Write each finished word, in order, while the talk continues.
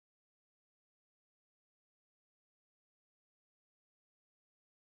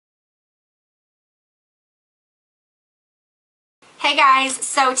Hey guys,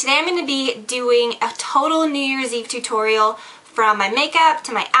 so today I'm going to be doing a total New Year's Eve tutorial from my makeup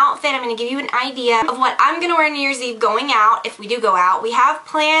to my outfit. I'm going to give you an idea of what I'm going to wear New Year's Eve going out, if we do go out. We have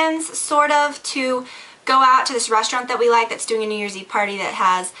plans, sort of, to go out to this restaurant that we like that's doing a New Year's Eve party that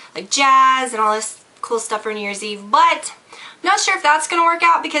has like jazz and all this cool stuff for New Year's Eve, but I'm not sure if that's going to work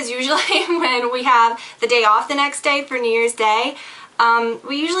out because usually when we have the day off the next day for New Year's Day,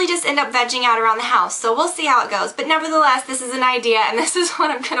 we usually just end up vegging out around the house, so we'll see how it goes. But nevertheless, this is an idea, and this is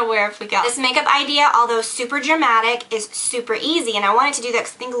what I'm going to wear if we go. This makeup idea, although super dramatic, is super easy, and I wanted to do that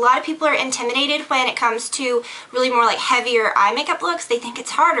because I think a lot of people are intimidated when it comes to really more like heavier eye makeup looks. They think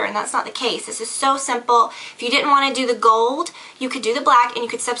it's harder, and that's not the case. This is so simple. If you didn't want to do the gold, you could do the black, and you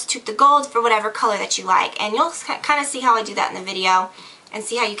could substitute the gold for whatever color that you like, and you'll kind of see how I do that in the video and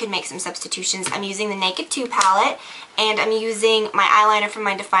see how you can make some substitutions. I'm using the Naked 2 palette, and I'm using my eyeliner from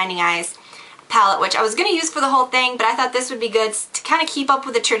my Defining Eyes palette, which I was going to use for the whole thing, but I thought this would be good to kind of keep up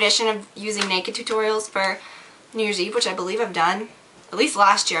with the tradition of using naked tutorials for New Year's Eve, which I believe I've done. At least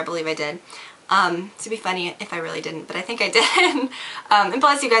last year I believe I did. It'd be funny if I really didn't, but I think I did. And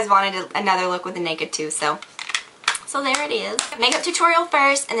plus you guys wanted another look with the Naked 2, so there it is. Makeup tutorial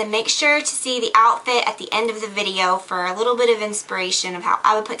first, and then make sure to see the outfit at the end of the video for a little bit of inspiration of how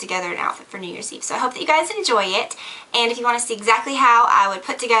I would put together an outfit for New Year's Eve. So I hope that you guys enjoy it, and if you want to see exactly how I would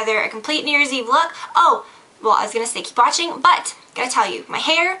put together a complete New Year's Eve look, oh, well, I was going to say keep watching, but gotta tell you, my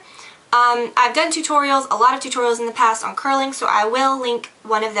hair, I've done tutorials, a lot of tutorials in the past on curling, so I will link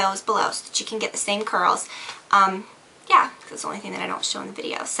one of those below so that you can get the same curls. Yeah, because it's the only thing that I don't show in the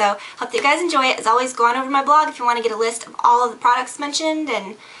video. So, hope that you guys enjoy it. As always, go on over to my blog if you want to get a list of all of the products mentioned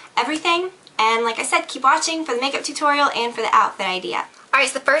and everything. And like I said, keep watching for the makeup tutorial and for the outfit idea. Alright,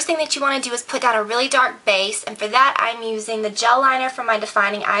 so the first thing that you want to do is put down a really dark base, and for that I'm using the gel liner from my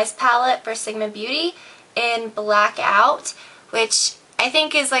Defining Eyes palette for Sigma Beauty in Blackout, which I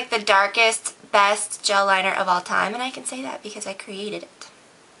think is like the darkest, best gel liner of all time, and I can say that because I created it.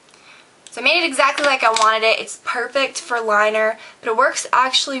 So I made it exactly like I wanted it. It's perfect for liner, but it works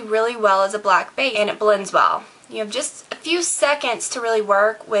actually really well as a black base, and it blends well. You have just a few seconds to really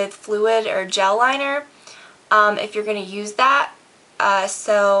work with fluid or gel liner if you're going to use that.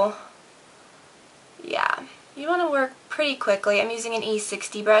 So yeah, you want to work pretty quickly. I'm using an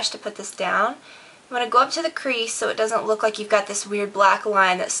E60 brush to put this down. You want to go up to the crease so it doesn't look like you've got this weird black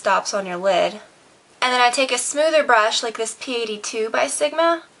line that stops on your lid. And then I take a smoother brush like this P82 by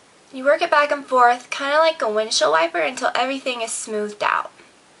Sigma. You work it back and forth, kind of like a windshield wiper, until everything is smoothed out.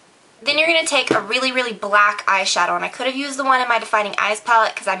 Then you're going to take a really, really black eyeshadow, and I could have used the one in my Defining Eyes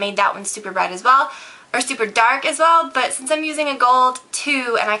palette because I made that one super bright as well, or super dark as well, but since I'm using a gold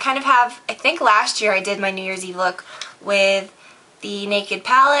too, and I kind of have, I think last year I did my New Year's Eve look with the Naked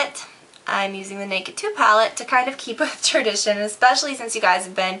palette, I'm using the Naked 2 palette to kind of keep with tradition, especially since you guys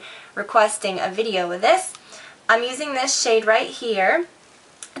have been requesting a video with this. I'm using this shade right here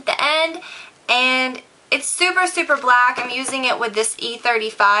at the end, and it's super, super black. I'm using it with this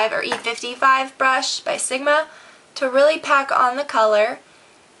E35 or E55 brush by Sigma to really pack on the color.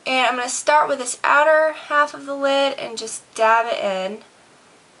 And I'm going to start with this outer half of the lid and just dab it in,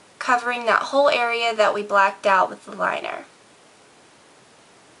 covering that whole area that we blacked out with the liner.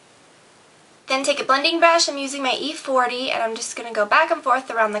 Then take a blending brush. I'm using my E40, and I'm just going to go back and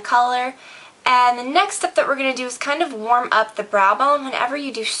forth around the color. And the next step that we're going to do is kind of warm up the brow bone. Whenever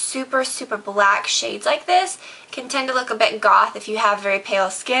you do super, super black shades like this, it can tend to look a bit goth if you have very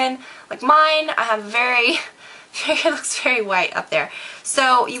pale skin. Like mine, I have it looks very white up there.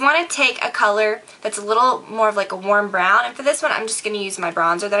 So you want to take a color that's a little more of like a warm brown. And for this one, I'm just going to use my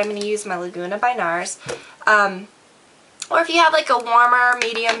bronzer that I'm going to use, my Laguna by NARS. Or if you have like a warmer,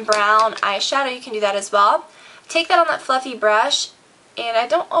 medium brown eyeshadow, you can do that as well. Take that on that fluffy brush, and I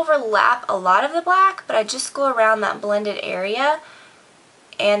don't overlap a lot of the black, but I just go around that blended area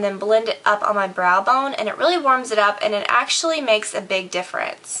and then blend it up on my brow bone, and it really warms it up, and it actually makes a big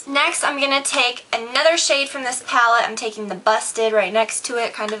difference. Next, I'm going to take another shade from this palette. I'm taking the Busted right next to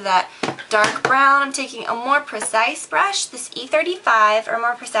it, kind of that dark brown. I'm taking a more precise brush, this E35, or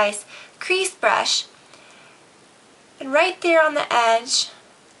more precise crease brush, and right there on the edge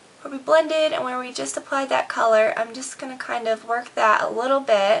where we blended and where we just applied that color, I'm just going to kind of work that a little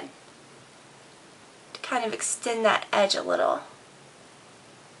bit to kind of extend that edge a little.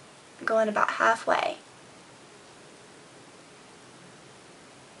 Going about halfway.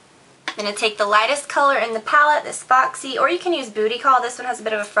 I'm going to take the lightest color in the palette, this Foxy, or you can use Booty Call. This one has a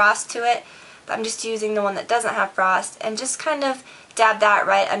bit of a frost to it, but I'm just using the one that doesn't have frost, and just kind of dab that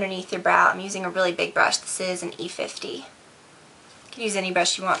right underneath your brow. I'm using a really big brush. This is an E50. You can use any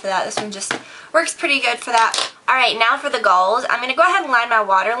brush you want for that. This one just works pretty good for that. Alright, now for the gold. I'm going to go ahead and line my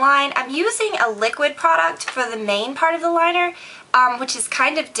waterline. I'm using a liquid product for the main part of the liner, which is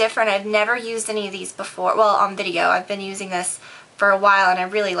kind of different. I've never used any of these before. Well, on video. I've been using this for a while and I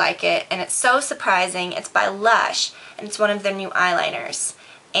really like it. And it's so surprising. It's by Lush and it's one of their new eyeliners.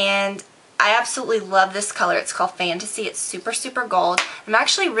 And I absolutely love this color. It's called Fantasy. It's super, super gold. I'm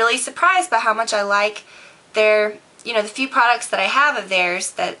actually really surprised by how much I like their, you know, the few products that I have of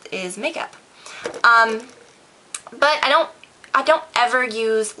theirs that is makeup. But I don't ever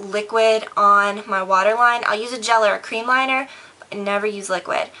use liquid on my waterline. I'll use a gel or a cream liner, but I never use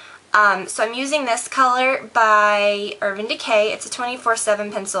liquid. So I'm using this color by Urban Decay. It's a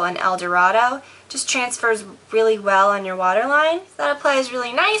 24/7 pencil in El Dorado. Just transfers really well on your waterline. That applies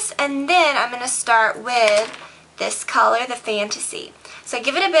really nice. And then I'm going to start with this color, the Fantasy. So I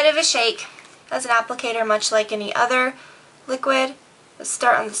give it a bit of a shake as an applicator, much like any other liquid. Let's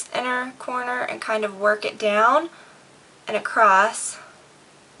start on this inner corner and kind of work it down and across,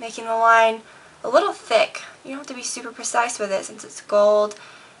 making the line a little thick. You don't have to be super precise with it since it's gold,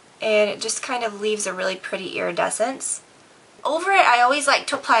 and it just kind of leaves a really pretty iridescence. Over it, I always like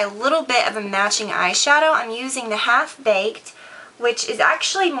to apply a little bit of a matching eyeshadow. I'm using the Half Baked, which is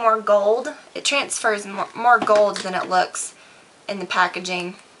actually more gold. It transfers more gold than it looks in the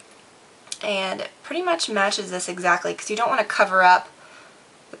packaging, and it pretty much matches this exactly because you don't want to cover up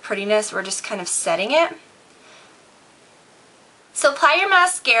the prettiness. We're just kind of setting it. So apply your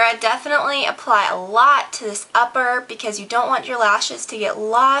mascara. Definitely apply a lot to this upper because you don't want your lashes to get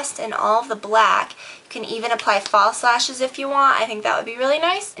lost in all of the black. You can even apply false lashes if you want. I think that would be really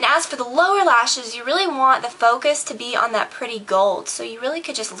nice. And as for the lower lashes, you really want the focus to be on that pretty gold. So you really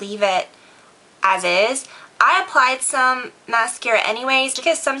could just leave it as is. I applied some mascara anyways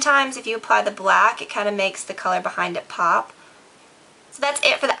because sometimes if you apply the black, it kind of makes the color behind it pop. So that's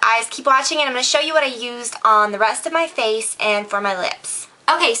it for the eyes. Keep watching and I'm going to show you what I used on the rest of my face and for my lips.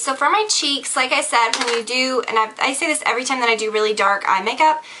 Okay, so for my cheeks, like I said, when you do, and I say this every time that I do really dark eye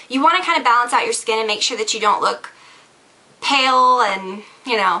makeup, you want to kind of balance out your skin and make sure that you don't look pale and,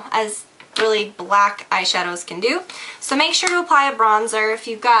 you know, as really black eyeshadows can do. So make sure to apply a bronzer if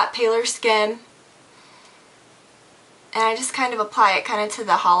you've got paler skin. And I just kind of apply it kind of to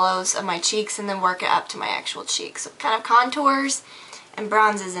the hollows of my cheeks and then work it up to my actual cheeks. So it kind of contours and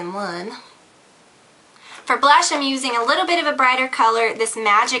bronzes in one. For blush, I'm using a little bit of a brighter color, this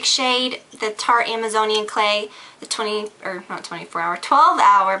Magic shade, the Tarte Amazonian Clay, the 12-hour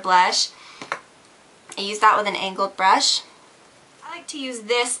blush. I use that with an angled brush. I like to use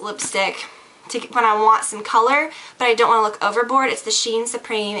this lipstick when I want some color, but I don't want to look overboard. It's the Sheen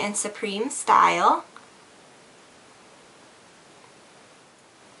Supreme in Supreme Style.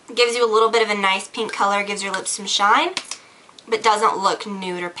 It gives you a little bit of a nice pink color, gives your lips some shine, but doesn't look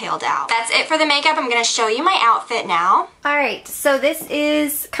nude or paled out. That's it for the makeup. I'm going to show you my outfit now. Alright, so this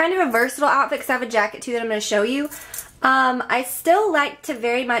is kind of a versatile outfit because I have a jacket too that I'm going to show you. I still like to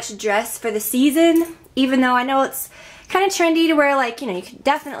very much dress for the season, even though I know it's kind of trendy to wear, like, you know, you could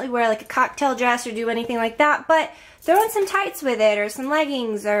definitely wear like a cocktail dress or do anything like that, but throw in some tights with it or some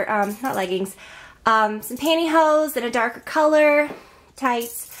leggings or, not leggings, some pantyhose in a darker color,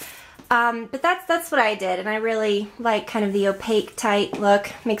 tights. But that's what I did, and I really like kind of the opaque tight look.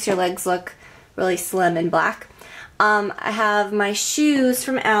 Makes your legs look really slim and black. I have my shoes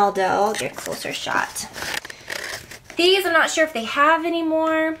from Aldo. I'll get a closer shot. These I'm not sure if they have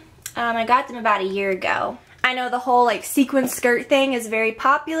anymore. I got them about a year ago. I know the whole like sequin skirt thing is very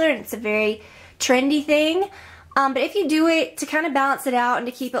popular and it's a very trendy thing. But if you do it to kind of balance it out and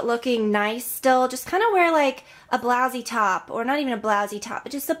to keep it looking nice still, just kind of wear like a blousey top, or not even a blousey top,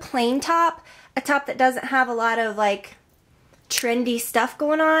 but just a plain top, a top that doesn't have a lot of like trendy stuff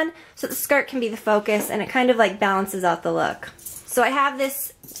going on, so the skirt can be the focus and it kind of like balances out the look. So I have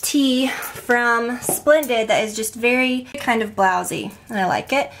this tee from Splendid that is just very kind of blousey, and I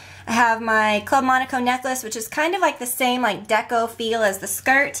like it. I have my Club Monaco necklace, which is kind of like the same like deco feel as the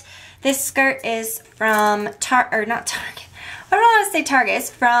skirt. This skirt is from not Target. I don't want to say Target. It's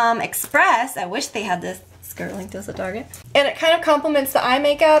from Express. I wish they had this skirt linked as a Target. And it kind of complements the eye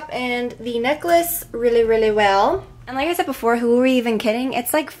makeup and the necklace really, really well. And like I said before, who were we even kidding?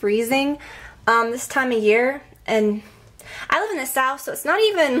 It's like freezing this time of year, and I live in the South, so it's not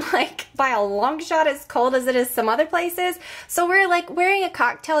even like by a long shot as cold as it is some other places. So we're like wearing a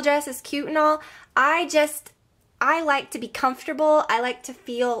cocktail dress is cute and all. I like to be comfortable. I like to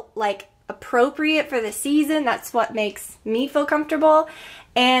feel like appropriate for the season. That's what makes me feel comfortable.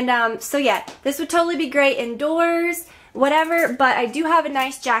 And so yeah, this would totally be great indoors, whatever, but I do have a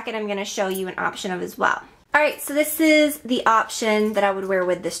nice jacket I'm going to show you an option of as well. Alright, so this is the option that I would wear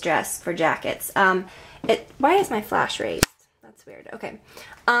with this dress for jackets. Why is my flash raised? That's weird. Okay.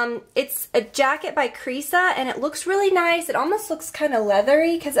 It's a jacket by Creasa, and it looks really nice. It almost looks kind of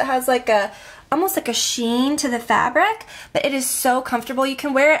leathery because it has like almost like a sheen to the fabric, but it is so comfortable. You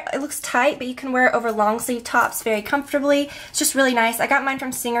can wear it, it looks tight, but you can wear it over long sleeve tops very comfortably. It's just really nice. I got mine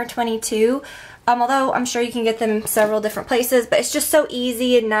from Singer22, although I'm sure you can get them several different places, but it's just so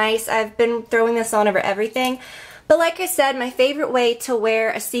easy and nice. I've been throwing this on over everything. But like I said, my favorite way to wear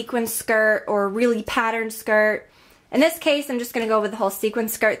a sequin skirt or a really patterned skirt, in this case I'm just going to go with the whole sequin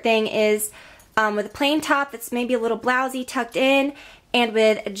skirt thing, is with a plain top that's maybe a little blousy tucked in, and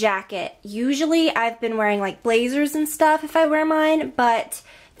with a jacket. Usually I've been wearing like blazers and stuff if I wear mine, but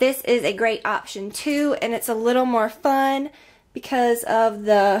this is a great option too, and it's a little more fun because of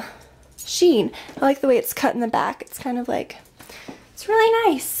the sheen. I like the way it's cut in the back. It's kind of like, it's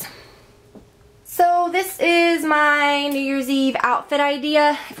really nice. So this is my New Year's Eve outfit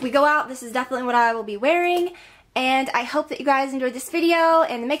idea. If we go out, this is definitely what I will be wearing. And I hope that you guys enjoyed this video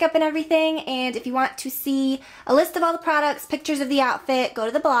and the makeup and everything. And if you want to see a list of all the products, pictures of the outfit, go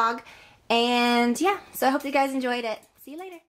to the blog. And yeah, so I hope that you guys enjoyed it. See you later.